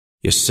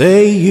You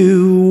say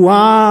you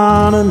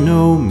wanna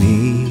know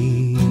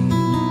me,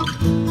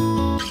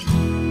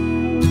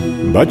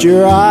 but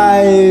your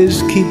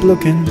eyes keep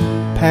looking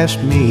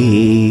past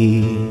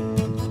me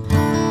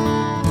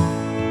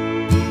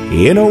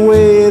in a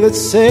way that's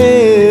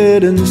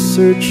sad and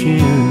searching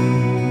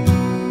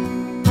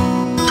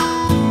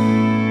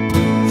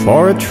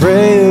for a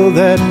trail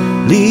that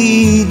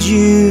leads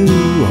you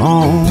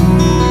home.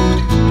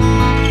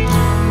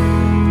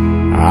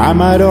 I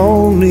might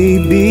only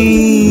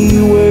be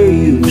where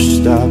you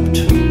stopped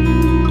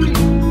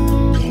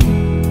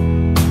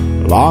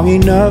long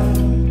enough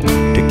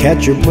to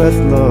catch your breath,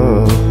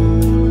 love.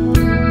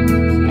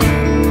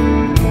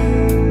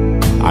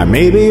 I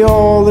may be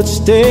all that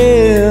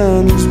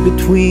stands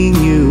between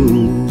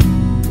you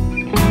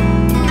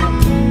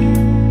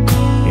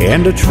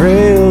and a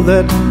trail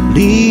that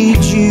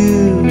leads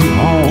you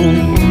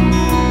home.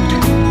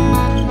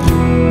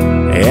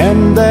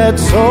 And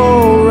that's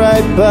all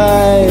right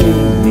by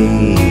me.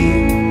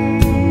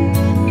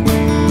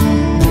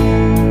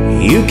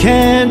 You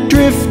can't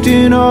drift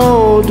in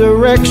all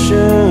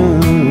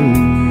directions.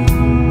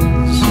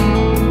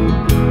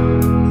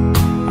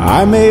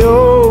 I may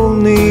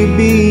only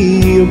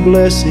be a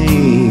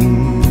blessing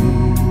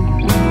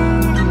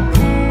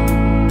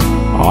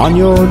on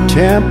your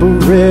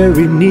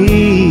temporary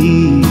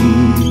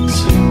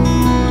needs,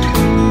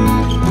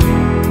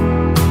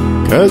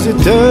 'cause it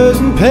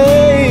doesn't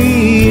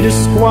pay to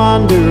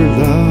squander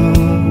love,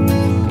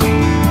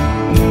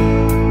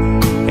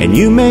 and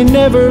you may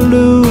never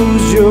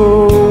lose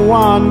your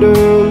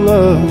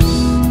wanderlust.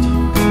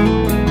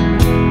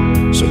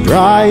 So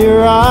dry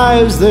your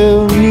eyes,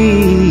 they'll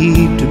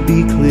need to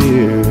be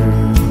clear.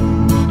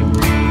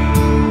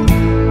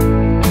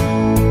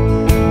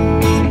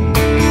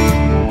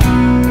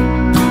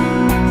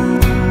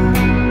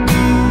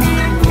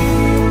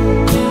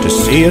 To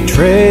see a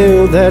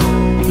trail that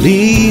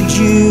leads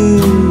you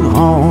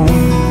home.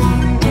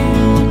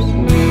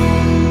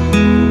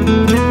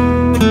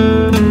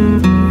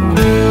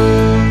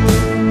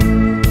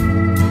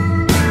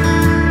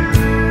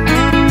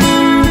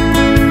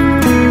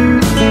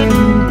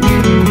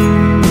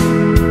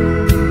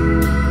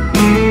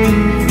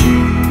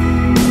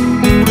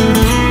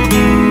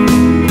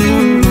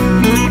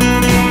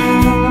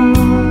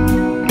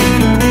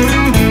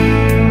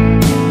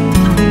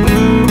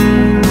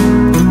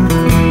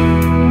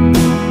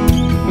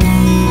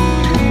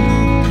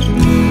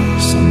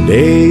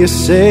 Someday you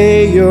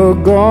say you're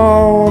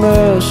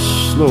gonna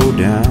slow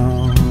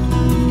down,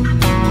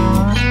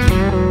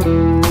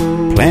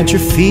 plant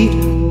your feet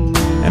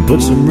and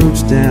put some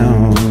roots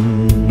down.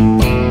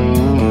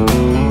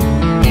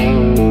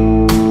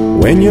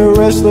 When your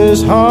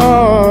restless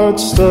heart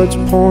starts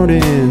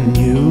pointing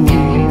you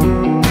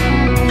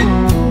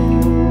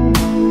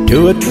to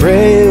a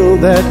trail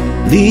that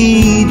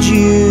leads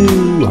you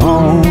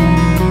home,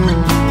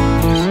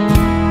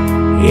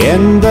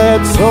 and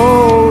that's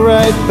all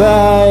right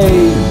by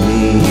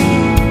me.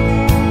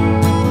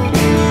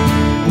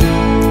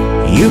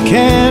 You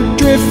can't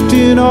drift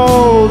in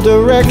all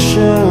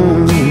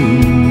directions.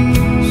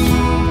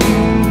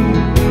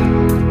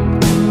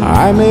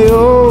 I may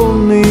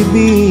only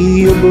be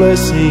a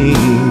blessing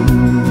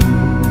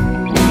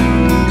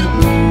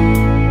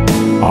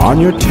on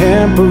your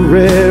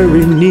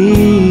temporary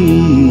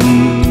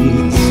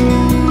needs,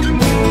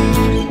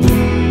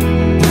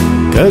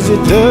 'cause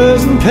it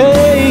doesn't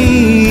pay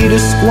to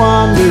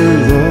squander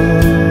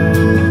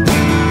love,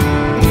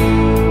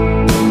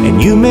 and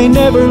you may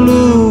never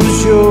lose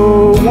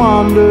your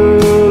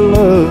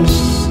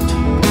wanderlust.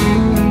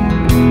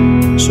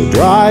 So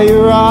dry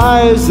your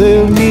eyes,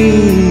 they'll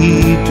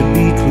need to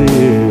be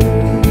clear.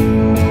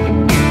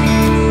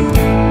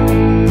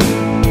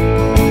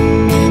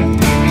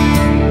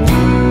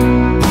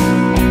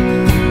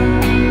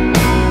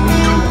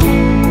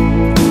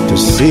 To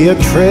see a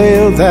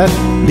trail that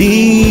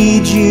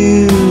leads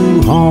you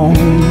home.